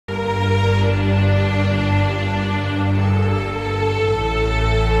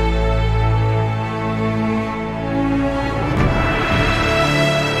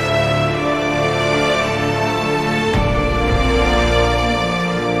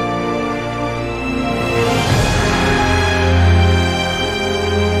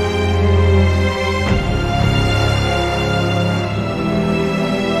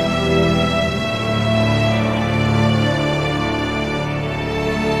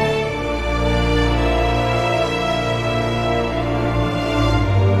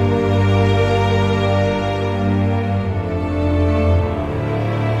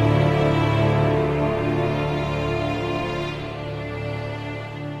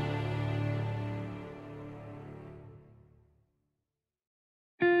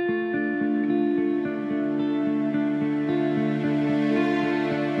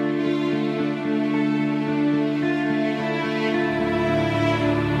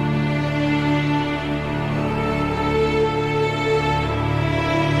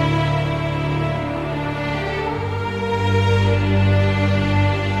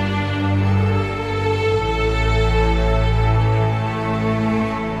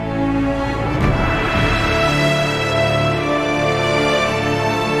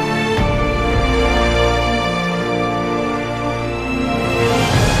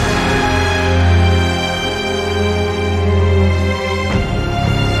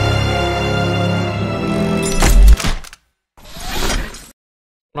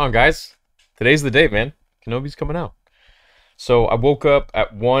Come on, guys. Today's the day, man. Kenobi's coming out. So I woke up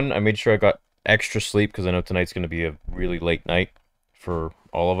at 1. I made sure I got extra sleep because I know tonight's going to be a really late night for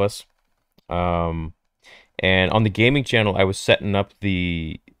all of us. Um, and on the gaming channel, I was setting up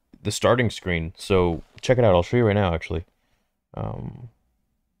the starting screen. So check it out. I'll show you right now, actually. Um,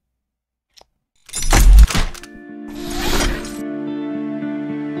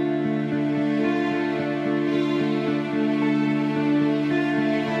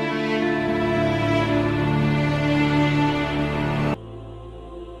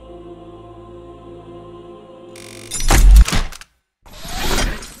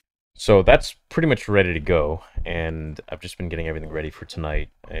 so that's pretty much ready to go, and I've just been getting everything ready for tonight.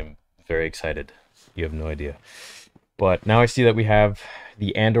 I'm very excited. You have no idea. But now I see that we have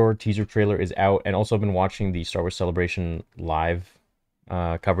the Andor teaser trailer is out, and also I've been watching the Star Wars Celebration live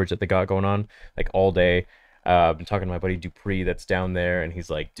coverage that they got going on like all day. I've been talking to my buddy Dupree that's down there, and he's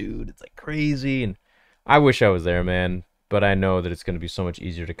like, "Dude, it's like crazy." And I wish I was there, man. But I know that it's going to be so much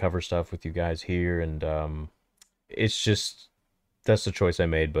easier to cover stuff with you guys here, and it's just that's the choice I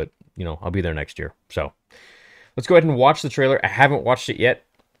made. But I'll be there next year. So let's go ahead and watch the trailer. I haven't watched it yet.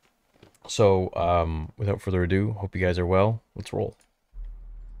 So, without further ado, hope you guys are well. Let's roll.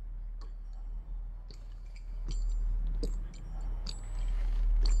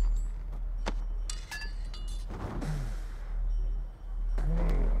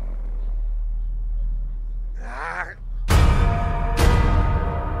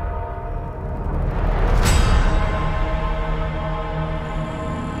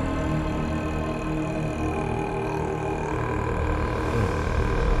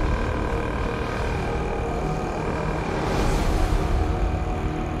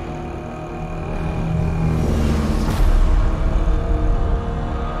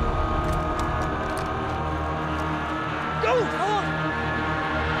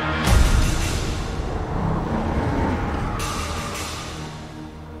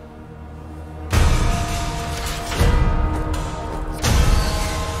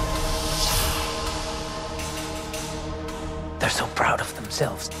 They're so proud of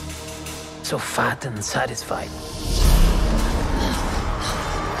themselves. So fat and satisfied.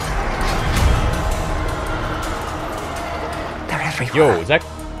 They're everywhere. Yo, is that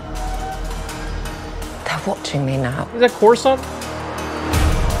They're watching me now. Coruscant?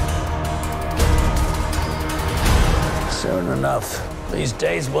 Soon enough, these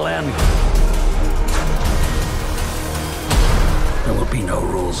days will end. There will be no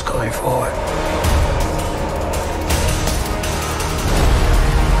rules going forward.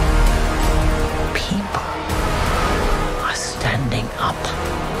 People are standing up.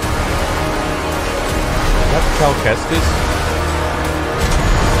 That's Cal Kestis?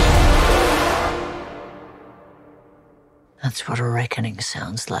 That's what a reckoning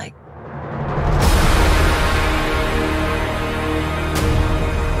sounds like.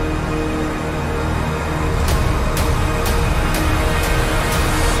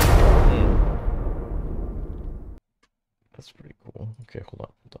 That's pretty cool. Okay, hold on.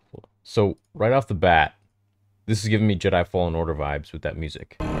 So, right off the bat, this is giving me Jedi Fallen Order vibes with that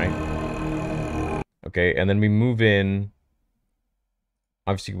music, right? Okay, and then we move in.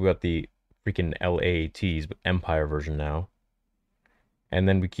 Obviously, we got the freaking LAATs, but Empire version now. And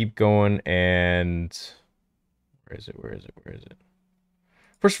then we keep going, and where is it?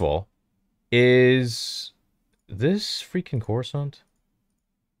 First of all, is this freaking Coruscant?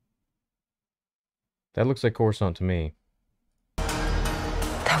 That looks like Coruscant to me.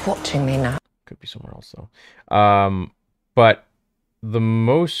 They're watching me now. Could be somewhere else though. But the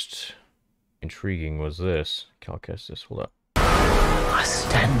most intriguing was this. Cal Kestis, hold up. Are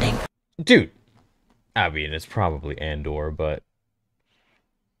standing. Dude! I mean, it's probably Andor, but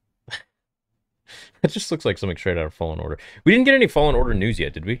it just looks like something straight out of Fallen Order. We didn't get any Fallen Order news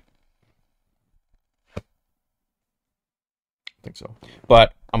yet, did we? I think so.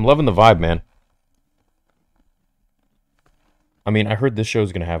 But I'm loving the vibe, man. I mean, I heard this show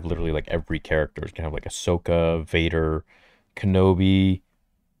is going to have literally like every character. It's going to have like Ahsoka, Vader, Kenobi,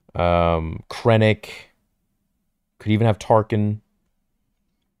 Krennic. Could even have Tarkin.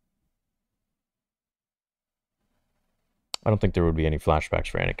 I don't think there would be any flashbacks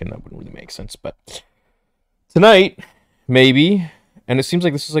for Anakin. That wouldn't really make sense. But tonight, maybe. And it seems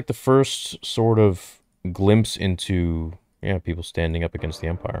like this is like the first sort of glimpse into, yeah, people standing up against the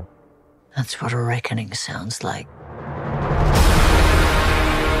Empire. That's what a reckoning sounds like.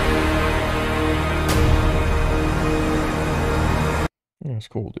 Yeah, it's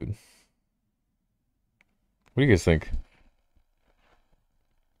cool, dude. What do you guys think?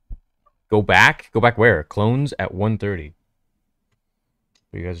 Go back? Go back where? Clones at 1:30.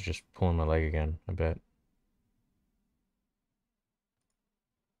 But you guys are just pulling my leg again, I bet.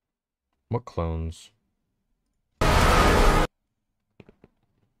 What clones?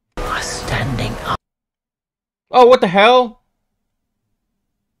 Standing up. Oh, what the hell?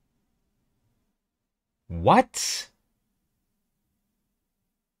 What?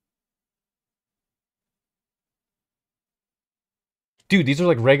 Dude, these are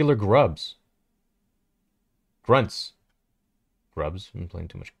like regular grubs. Grunts. Grubs. I'm playing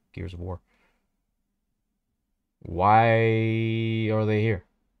too much Gears of War. Why are they here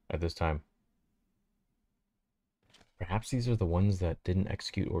at this time? Perhaps these are the ones that didn't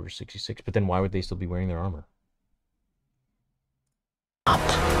execute Order 66, but then why would they still be wearing their armor? Up.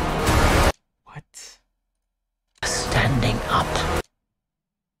 What? Standing up.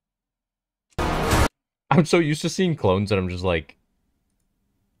 I'm so used to seeing clones that I'm just like...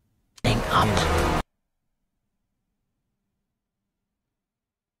 Standing up.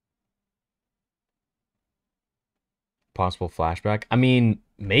 Possible flashback? I mean,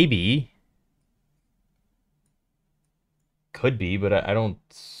 maybe. Could be, but I don't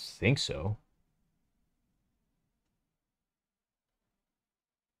think so.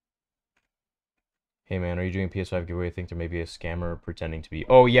 Hey man, are you doing a PS5 giveaway? I think there may be a scammer pretending to be...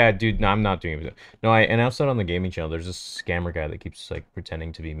 Oh yeah, dude, no, I'm not doing it. No, I announced that on the gaming channel. There's this scammer guy that keeps like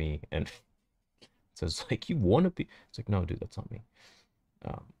pretending to be me and says like, you want to be... It's like, no, dude, that's not me.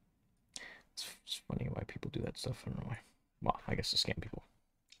 It's funny why people do that stuff. I don't know why. Well, I guess to scam people.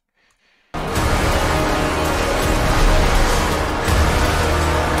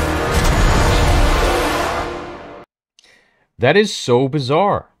 That is so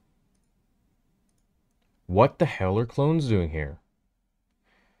bizarre. What the hell are clones doing here?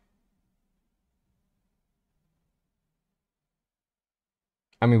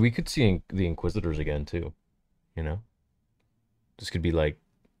 I mean, we could see the Inquisitors again, too. You know? This could be like...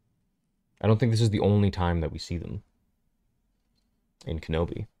 I don't think this is the only time that we see them. In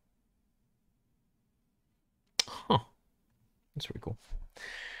Kenobi. Huh. That's pretty cool.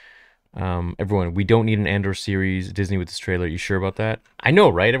 Everyone, we don't need an Andor series. Disney with this trailer. You sure about that? I know,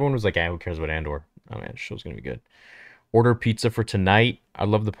 right? Everyone was like, who cares about Andor? Oh man, the show's gonna be good. Order pizza for tonight. I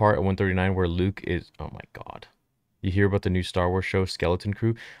love the part at 139 where Luke is... Oh my god. You hear about the new Star Wars show, Skeleton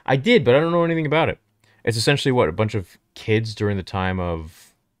Crew? I did, but I don't know anything about it. It's essentially what? A bunch of kids during the time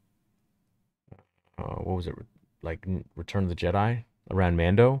of... what was it? Like Return of the Jedi? Around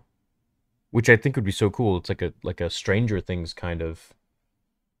Mando? Which I think would be so cool. It's like a Stranger Things kind of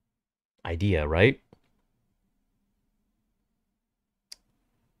idea, right?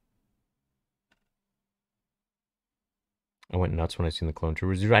 I went nuts when I seen the clone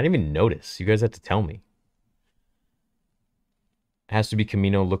troopers. I didn't even notice. You guys had to tell me. It has to be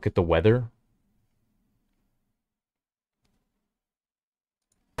Camino. Look at the weather.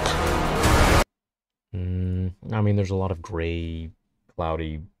 I mean, there's a lot of gray,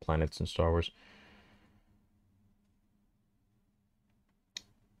 cloudy planets in Star Wars.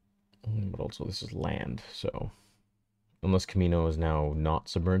 But also, this is land, so... Unless Camino is now not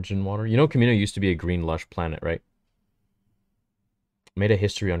submerged in water. You know, Camino used to be a green, lush planet, right? Made a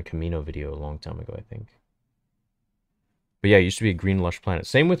history on Camino video a long time ago, I think. But yeah, it used to be a green, lush planet.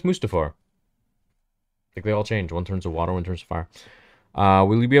 Same with Mustafar. Like, they all change. One turns to water, one turns to fire.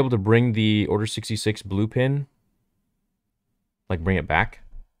 Will you be able to bring the Order 66 blue pin? Like, bring it back?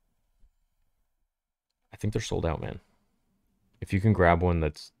 I think they're sold out, man. If you can grab one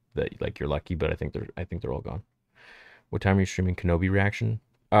that like, you're lucky, but I think they're all gone. What time are you streaming Kenobi reaction?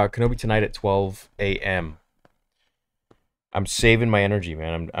 Kenobi tonight at 12 a.m. I'm saving my energy,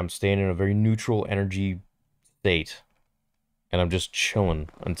 man. I'm staying in a very neutral energy state. And I'm just chilling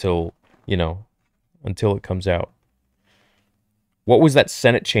until, you know, until it comes out. What was that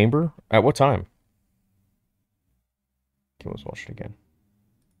Senate chamber? At what time? Okay, let's watch it again.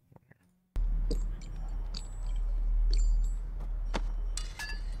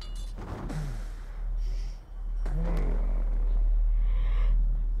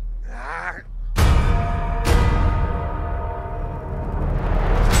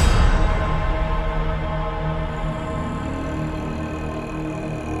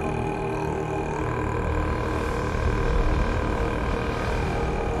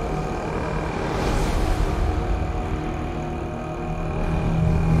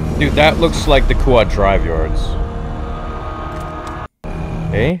 Dude, that looks like the quad drive yards.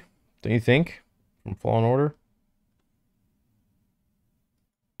 Hey, don't you think? From Fallen Order?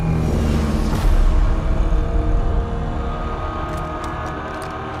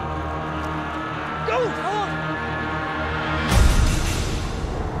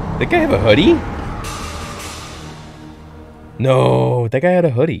 Think I have a hoodie? No, that guy had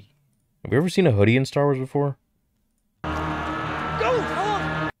a hoodie. Have you ever seen a hoodie in Star Wars before?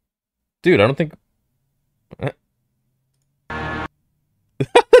 Dude, I don't think...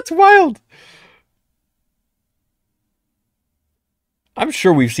 That's wild! I'm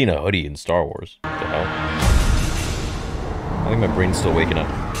sure we've seen a hoodie in Star Wars. What the hell? I think my brain's still waking up.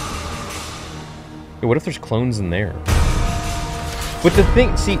 Hey, what if there's clones in there? But the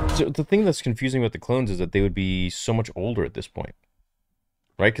thing, see, so the thing that's confusing about the clones is that they would be so much older at this point.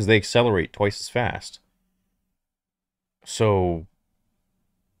 Right? Because they accelerate twice as fast. So...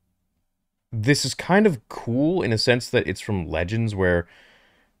 this is kind of cool in a sense that it's from Legends, where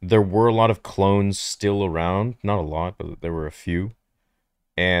there were a lot of clones still around. Not a lot, but there were a few.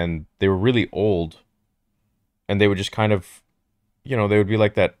 And they were really old. And they would just kind of, you know, they would be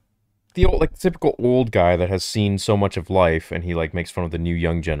like that, the old, like, typical old guy that has seen so much of life, and he, like, makes fun of the new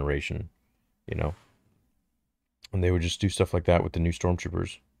young generation, you know? And they would just do stuff like that with the new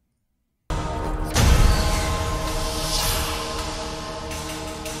stormtroopers.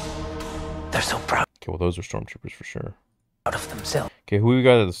 They're so proud Okay, well, those are stormtroopers for sure. of themselves. Okay, who we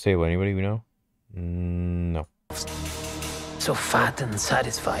got at this table? Anybody we know? No. So fat and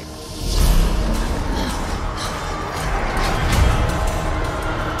satisfied.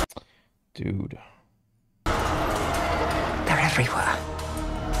 Dude. They're everywhere.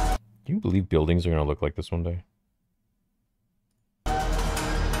 Can you believe buildings are going to look like this one day?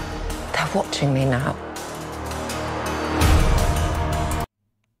 They're watching me now.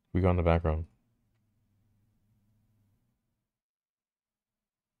 We got in the background.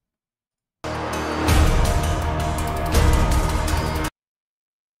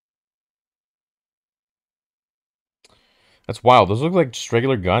 That's wild. Those look like just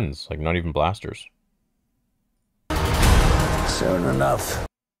regular guns, like not even blasters. Soon enough.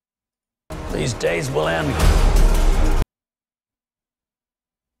 These days will end.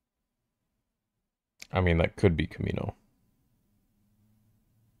 I mean, that could be Camino.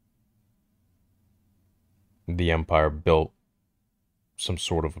 The Empire built some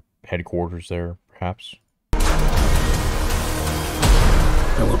sort of headquarters there, perhaps. There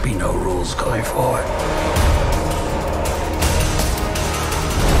will be no rules going forward.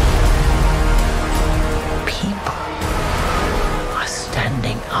 People are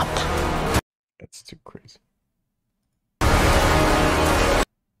standing up. That's too crazy.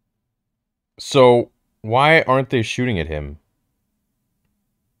 So, why aren't they shooting at him?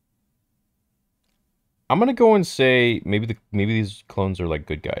 I'm gonna go and say maybe these clones are like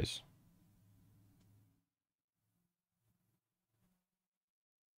good guys.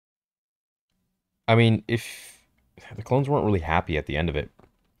 I mean, if the clones weren't really happy at the end of it,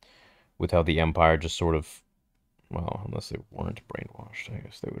 with how the Empire just sort of, well, unless they weren't brainwashed, I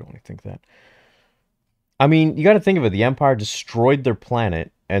guess they would only think that. I mean, you got to think of it. The Empire destroyed their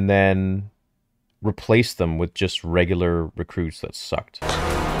planet and then replaced them with just regular recruits that sucked.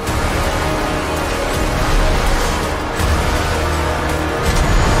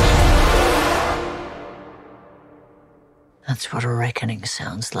 That's what a reckoning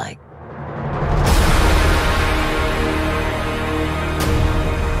sounds like.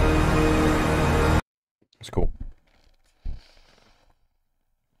 It's cool.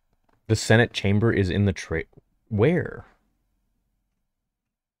 The Senate chamber is in the tray. Where?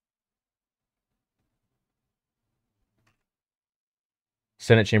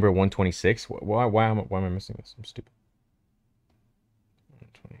 Senate chamber 126? Why am I missing this? I'm stupid.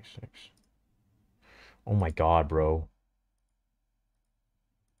 126. Oh my god, bro.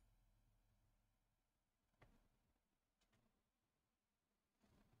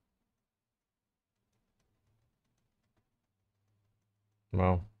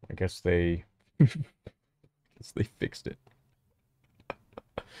 Well, I guess they fixed it.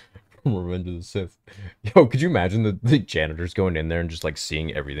 From Revenge of the Sith. Yo, could you imagine the janitors going in there and just like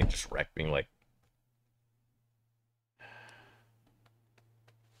seeing everything just wrecked, being like,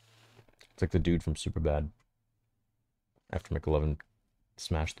 it's like the dude from Superbad after McLovin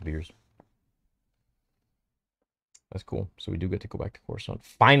smashed the beers. That's cool. So we do get to go back to Coruscant.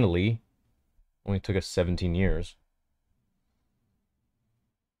 Finally! Only took us 17 years.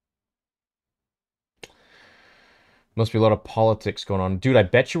 Must be a lot of politics going on. Dude, I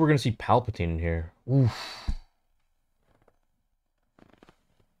bet you we're going to see Palpatine in here. Oof.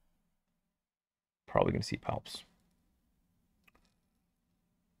 Probably going to see Palps.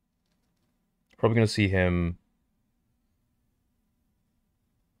 Probably going to see him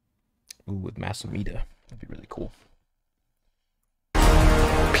with Masamida. That'd be really cool.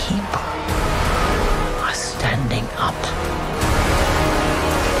 People are standing up.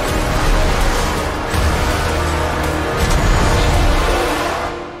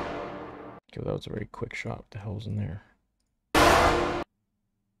 very quick shot. What the hell's in there?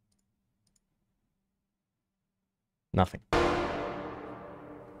 Nothing.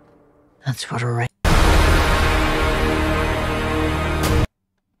 That's what a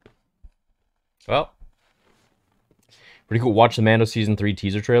Well, pretty cool. Watch the Mando Season 3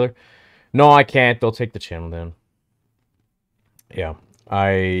 teaser trailer. No, I can't. They'll take the channel down. Yeah.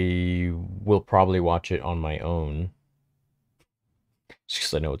 I will probably watch it on my own. Just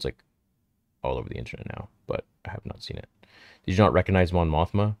because I know it's like all over the internet now, but I have not seen it. Did you not recognize Mon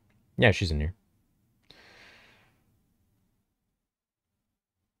Mothma? Yeah, she's in here.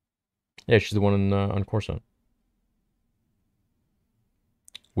 Yeah, she's the one on Coruscant.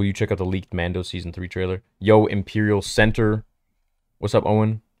 Will you check out the leaked Mando Season 3 trailer? Yo, Imperial Center. What's up,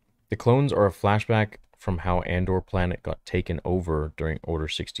 Owen? The clones are a flashback from how Andor planet got taken over during Order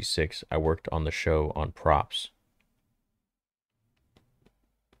 66. I worked on the show on props.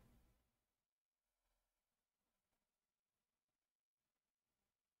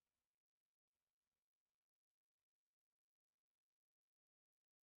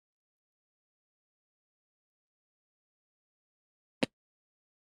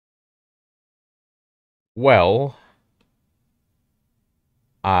 Well,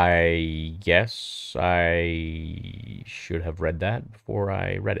 I guess I should have read that before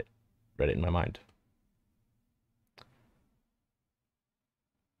I read it. Read it in my mind.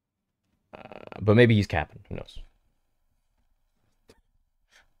 But maybe he's capping. Who knows?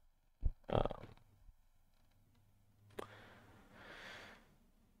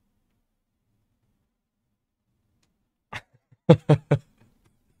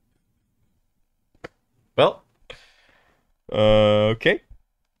 Well, okay.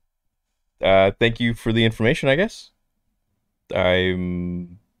 Thank you for the information, I guess.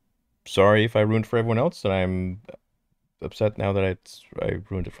 I'm sorry if I ruined for everyone else, and I'm upset now that I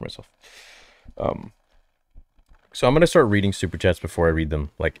ruined it for myself. So I'm gonna start reading super chats before I read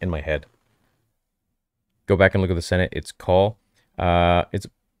them, like in my head. Go back and look at the Senate. It's call. Is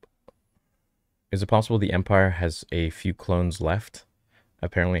it possible the Empire has a few clones left?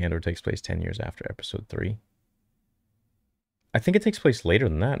 Apparently, Andor takes place 10 years after Episode 3. I think it takes place later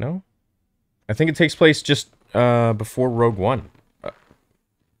than that, no? I think it takes place just before Rogue One.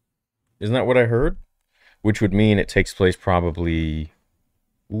 Isn't that what I heard? Which would mean it takes place probably...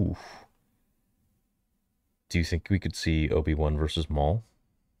 Ooh. Do you think we could see Obi-Wan versus Maul?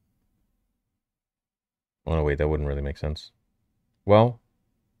 Oh, no, wait, that wouldn't really make sense. Well,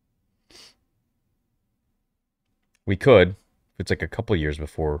 we could. If it's like a couple years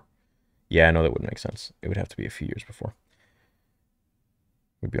before. Yeah, I know that wouldn't make sense. It would have to be a few years before.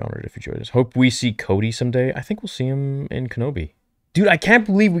 We'd be honored if you joined us. Hope we see Cody someday. I think we'll see him in Kenobi. Dude, I can't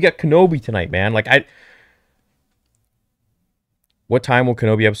believe we got Kenobi tonight, man. Like, What time will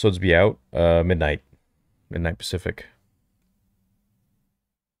Kenobi episodes be out? Midnight. Midnight Pacific.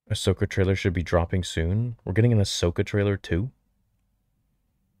 Ahsoka trailer should be dropping soon. We're getting an Ahsoka trailer too?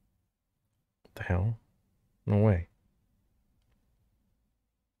 What the hell? No way.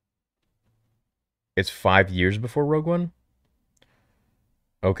 It's 5 years before Rogue One?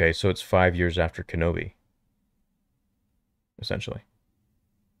 Okay, so it's 5 years after Kenobi. Essentially.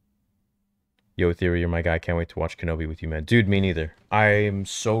 Yo, Theory, you're my guy. Can't wait to watch Kenobi with you, man. Dude, me neither. I'm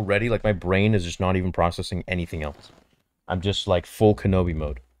so ready. Like, my brain is just not even processing anything else. I'm just, like, full Kenobi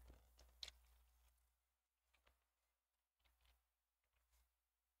mode.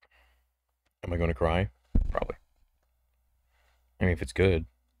 Am I going to cry? Probably. I mean, if it's good.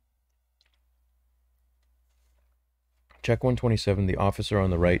 Check 127. The officer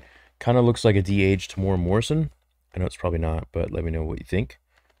on the right kind of looks like a de-aged Tamora Morrison. I know it's probably not, but let me know what you think.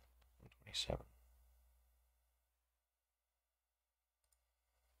 127.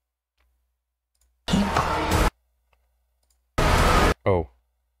 Oh.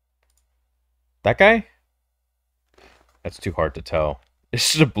 That guy? That's too hard to tell.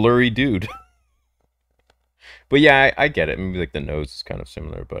 It's just a blurry dude. But yeah, I get it. Maybe like the nose is kind of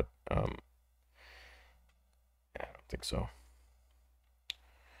similar, but yeah, I don't think so.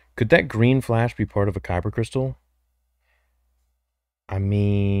 Could that green flash be part of a kyber crystal? I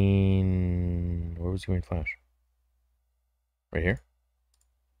mean, where was the green flash? Right here?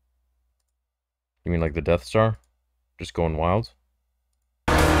 You mean like the Death Star? Just going wild?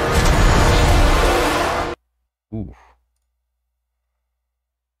 Ooh.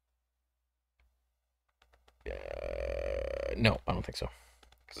 No, I don't think so.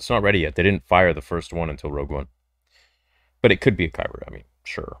 Because it's not ready yet. They didn't fire the first one until Rogue One. But it could be a kyber. I mean,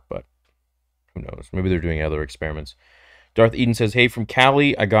 sure, but who knows? Maybe they're doing other experiments. Darth Eden says, hey, from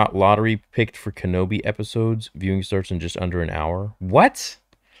Cali, I got lottery picked for Kenobi episodes. Viewing starts in just under an hour. What?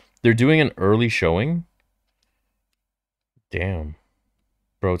 They're doing an early showing? Damn.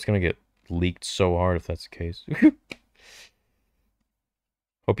 Bro, it's gonna get leaked so hard if that's the case.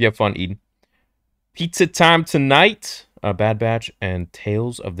 Hope you have fun, Eden. Pizza time tonight. Bad Batch and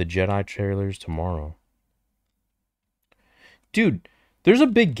Tales of the Jedi trailers tomorrow. Dude, there's a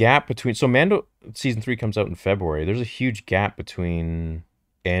big gap between... So Mando Season 3 comes out in February. There's a huge gap between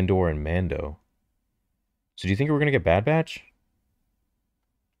Andor and Mando. So do you think we're going to get Bad Batch?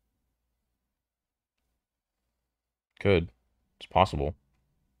 Could. It's possible.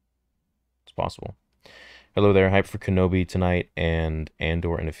 It's possible. Hello there. Hype for Kenobi tonight and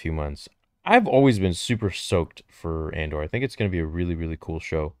Andor in a few months. I've always been super stoked for Andor. I think it's going to be a really, really cool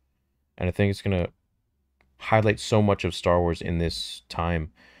show. And I think it's going to highlight so much of Star Wars in this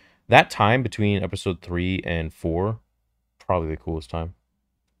time. That time between episode 3 and 4, probably the coolest time.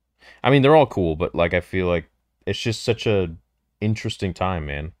 I mean, they're all cool, but like I feel like it's just such a interesting time,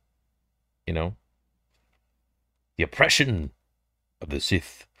 man. You know? The oppression of the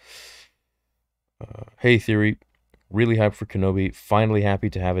Sith. Hey, Theory. Really hyped for Kenobi. Finally happy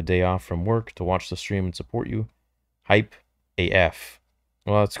to have a day off from work to watch the stream and support you. Hype AF.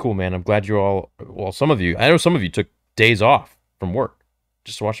 Well, that's cool, man. I'm glad you're all... Well, some of you... I know some of you took days off from work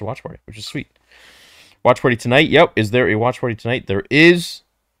just to watch the watch party, which is sweet. Watch party tonight. Yep. Is there a watch party tonight? There is.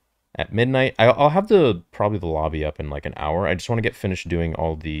 At midnight. I'll have probably the lobby up in like an hour. I just want to get finished doing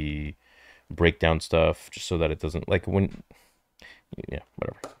all the breakdown stuff just so that it doesn't... Like when... Yeah,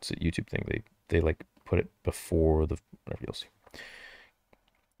 whatever. It's a YouTube thing. They like put it before the... Whatever, you'll see.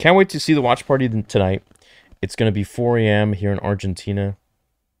 Can't wait to see the watch party tonight. It's going to be 4 a.m. here in Argentina.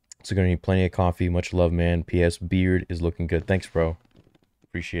 So going to need plenty of coffee. Much love, man. P.S. Beard is looking good. Thanks, bro.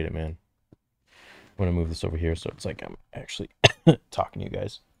 Appreciate it, man. I'm going to move this over here so it's like I'm actually talking to you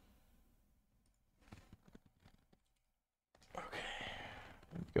guys. Okay.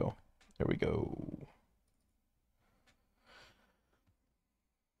 There we go. There we go.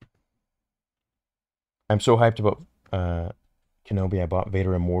 I'm so hyped about Kenobi. I bought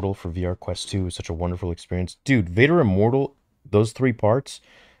Vader Immortal for VR Quest 2. It was such a wonderful experience. Dude, Vader Immortal, those 3 parts,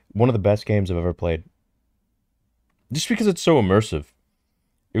 one of the best games I've ever played. Just because it's so immersive.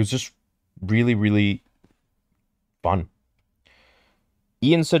 It was just really, really fun.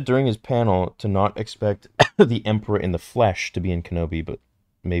 Ian said during his panel to not expect the Emperor in the flesh to be in Kenobi, but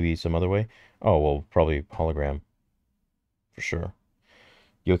maybe some other way. Oh, well, probably hologram. For sure.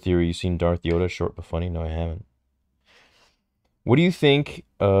 Yo, Theory, you seen Darth Yoda, short but funny? No, I haven't. What do you think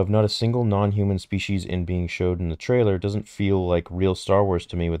of not a single non-human species in being showed in the trailer? Doesn't feel like real Star Wars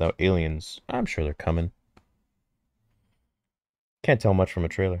to me without aliens. I'm sure they're coming. Can't tell much from a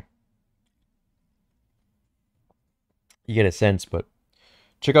trailer. You get a sense, but...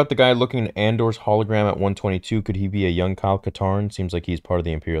 Check out the guy looking at Andor's hologram at 122. Could he be a young Kyle Katarn? Seems like he's part of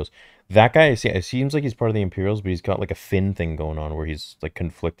the Imperials. That guy, it seems like he's part of the Imperials, but he's got like a Finn thing going on where he's like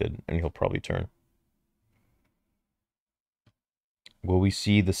conflicted, and he'll probably turn. Will we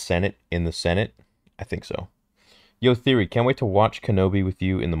see the Senate in the Senate? I think so. Yo, Theory, can't wait to watch Kenobi with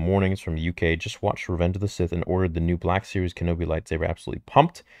you in the mornings from the UK. Just watched Revenge of the Sith and ordered the new Black Series Kenobi lightsaber. Absolutely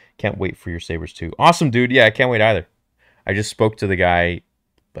pumped. Can't wait for your sabers too. Awesome, dude. Yeah, I can't wait either. I just spoke to the guy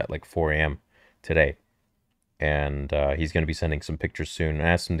at like 4 a.m. today. And he's going to be sending some pictures soon. I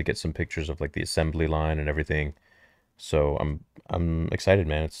asked him to get some pictures of like the assembly line and everything. So I'm excited,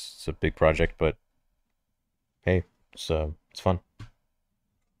 man. It's a big project, but hey, it's fun.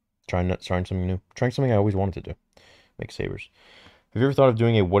 Trying something new. Trying something I always wanted to do. Make sabers. Have you ever thought of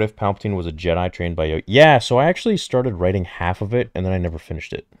doing a what if Palpatine was a Jedi trained by Yoda? Yeah, so I actually started writing half of it and then I never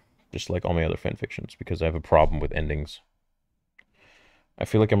finished it. Just like all my other fan fictions because I have a problem with endings. I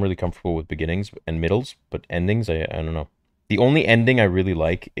feel like I'm really comfortable with beginnings and middles, but endings, I don't know. The only ending I really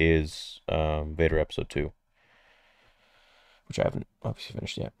like is Vader Episode 2. Which I haven't obviously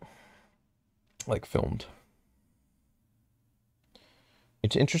finished yet. Like, filmed.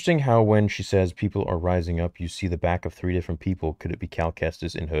 It's interesting how when she says people are rising up, you see the back of 3 different people. Could it be Cal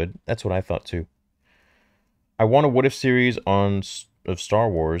Kestis in Hood? That's what I thought too. I want a what if series of Star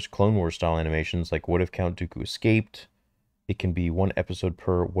Wars, Clone Wars style animations, like what if Count Dooku escaped? It can be 1 episode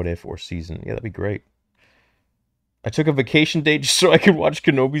per what if or season. Yeah, that'd be great. I took a vacation day just so I could watch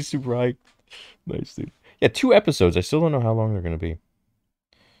Kenobi super high. Nice, dude. Yeah, 2 episodes. I still don't know how long they're going to be.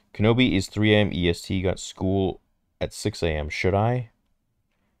 Kenobi is 3 a.m. EST. Got school at 6 a.m. Should I?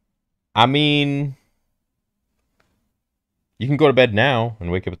 I mean, you can go to bed now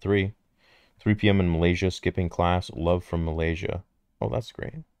and wake up at 3. 3 p.m. in Malaysia, skipping class. Love from Malaysia. Oh, that's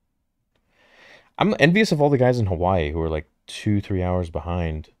great. I'm envious of all the guys in Hawaii who are like 2-3 hours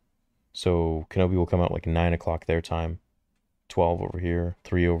behind. So Kenobi will come out like 9 o'clock their time. 12 over here,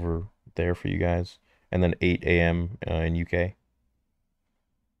 3 over there for you guys, and then 8 a.m. In UK.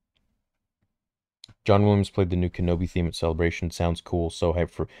 John Williams played the new Kenobi theme at Celebration. Sounds cool. So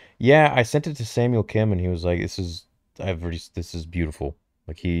hyped for. Yeah, I sent it to Samuel Kim, and he was like, "This is this is beautiful."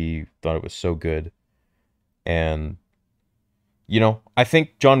 Like he thought it was so good, and I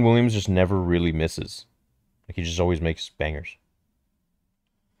think John Williams just never really misses. Like he just always makes bangers.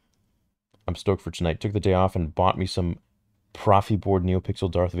 I'm stoked for tonight. Took the day off and bought me some Profi board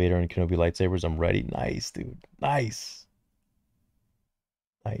NeoPixel Darth Vader and Kenobi lightsabers. I'm ready. Nice, dude. Nice.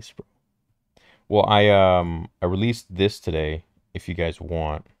 Nice, bro. Well, I released this today if you guys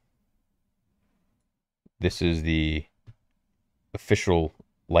want. This is the official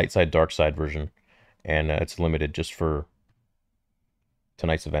light side dark side version, and it's limited just for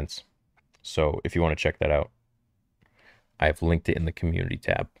tonight's events. So if you want to check that out, I've linked it in the community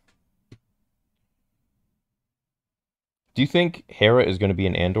tab. Do you think Hera is going to be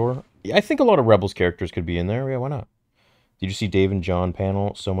in Andor? Yeah, I think a lot of Rebels characters could be in there. Yeah, why not? Did you see Dave and John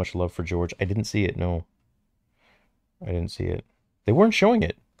panel? So much love for George. I didn't see it, no. I didn't see it. They weren't showing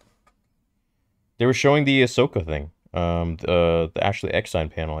it. They were showing the Ahsoka thing. The Ashley Eckstein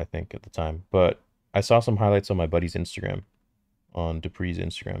panel, I think, at the time. But I saw some highlights on my buddy's Instagram. On Dupree's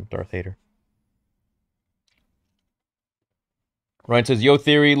Instagram, Darth Hater. Ryan says, Yo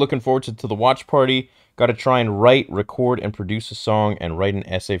Theory, looking forward to the watch party. Got to try and write, record, and produce a song and write an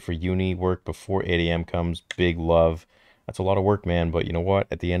essay for uni work before 8 a.m. comes. Big love. That's a lot of work, man. But you know what?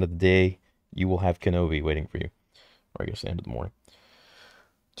 At the end of the day, you will have Kenobi waiting for you. Or I guess the end of the morning.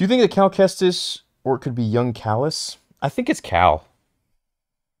 Do you think that Cal Kestis, or it could be young Callus? I think it's Cal.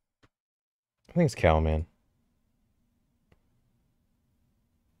 I think it's Cal, man.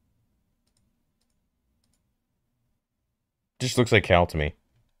 Just looks like Cal to me.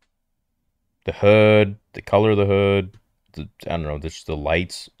 The hood, the color of the hood, I don't know, just the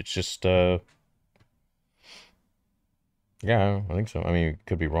lights. It's just, yeah, I think so. I mean, it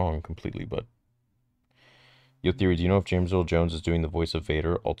could be wrong completely, but. Yo Theory, do you know if James Earl Jones is doing the voice of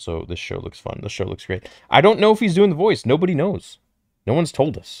Vader? Also, this show looks fun. The show looks great. I don't know if he's doing the voice. Nobody knows. No one's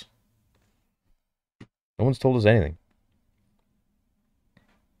told us. No one's told us anything.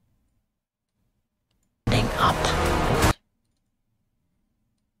 Up.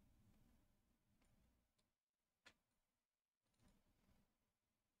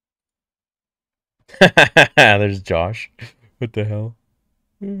 There's Josh. What the hell?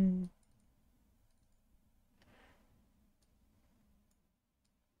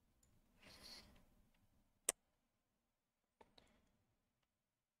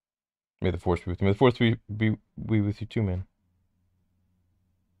 May the Force be with you. May the Force be with you too, man.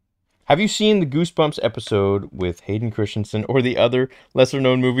 Have you seen the Goosebumps episode with Hayden Christensen or the other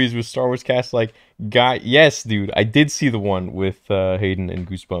lesser-known movies with Star Wars cast? Like, yes, dude, I did see the one with Hayden and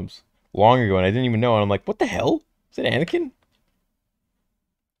Goosebumps long ago, and I didn't even know. And I'm like, what the hell? Is it Anakin?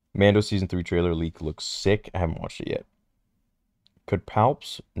 Mando Season 3 trailer leak looks sick. I haven't watched it yet. Could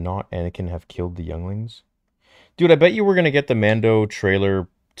Palps, not Anakin, have killed the younglings? Dude, I bet you we're going to get the Mando trailer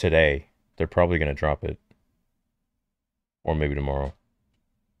today. They're probably going to drop it. Or maybe tomorrow.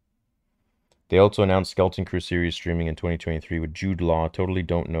 They also announced Skeleton Crew series streaming in 2023 with Jude Law. Totally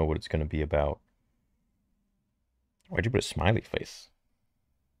don't know what it's going to be about. Why'd you put a smiley face?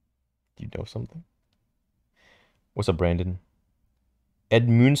 Do you know something? What's up, Brandon? Ed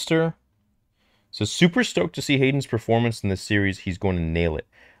Moonster says, super stoked to see Hayden's performance in this series. He's going to nail it.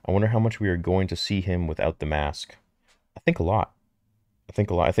 I wonder how much we are going to see him without the mask. I think a lot. I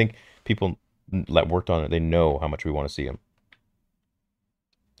think people that worked on it, they know how much we want to see him.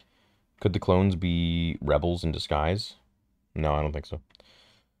 Could the clones be rebels in disguise? No, I don't think so.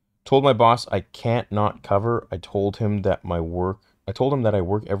 Told my boss I can't not cover. I told him that I work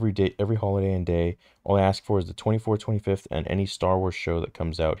every day, every holiday and day. All I ask for is the 24th, 25th, and any Star Wars show that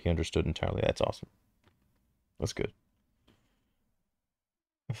comes out. He understood entirely. That's awesome. That's good.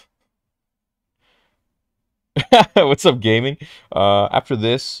 What's up, gaming? After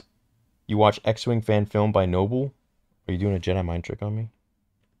this, you watch X-Wing fan film by Noble. Are you doing a Jedi mind trick on me?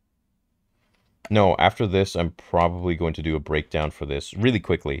 No, after this, I'm probably going to do a breakdown for this really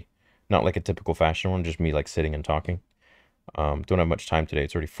quickly. Not like a typical fashion one, just me like sitting and talking. Don't have much time today.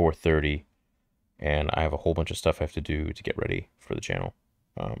 It's already 4:30, and I have a whole bunch of stuff I have to do to get ready for the channel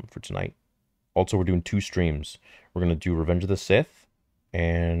for tonight. Also, we're doing 2 streams. We're going to do Revenge of the Sith,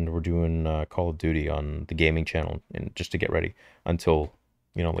 and we're doing Call of Duty on the gaming channel, and just to get ready until,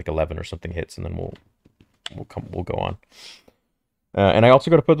 like 11 or something hits, and then we'll go on. And I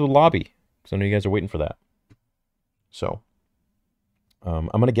also got to put the lobby, because I know you guys are waiting for that. So, I'm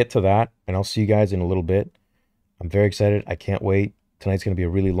going to get to that, and I'll see you guys in a little bit. I'm very excited. I can't wait. Tonight's going to be a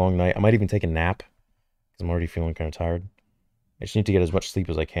really long night. I might even take a nap because I'm already feeling kind of tired. I just need to get as much sleep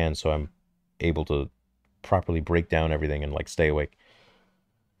as I can so I'm able to properly break down everything and like stay awake.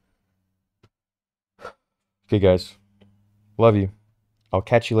 Okay, guys. Love you. I'll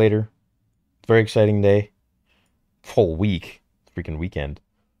catch you later. Very exciting day. Full week. Freaking weekend.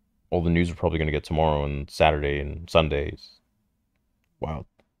 All the news we're probably going to get tomorrow and Saturday and Sundays. Wow.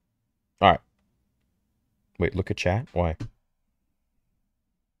 All right. Wait, look at chat? Why?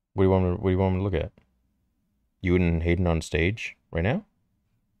 What do you want me to look at? You and Hayden on stage right now?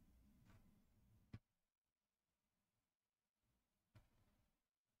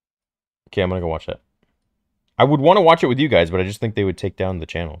 Okay, I'm gonna go watch that. I would want to watch it with you guys, but I just think they would take down the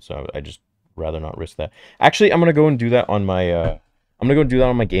channel, so I just rather not risk that. Actually, I'm gonna go and do that on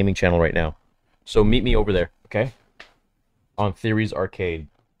my gaming channel right now. So meet me over there, okay? On Theories Arcade.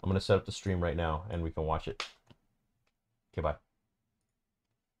 I'm gonna set up the stream right now, and we can watch it. Okay, bye.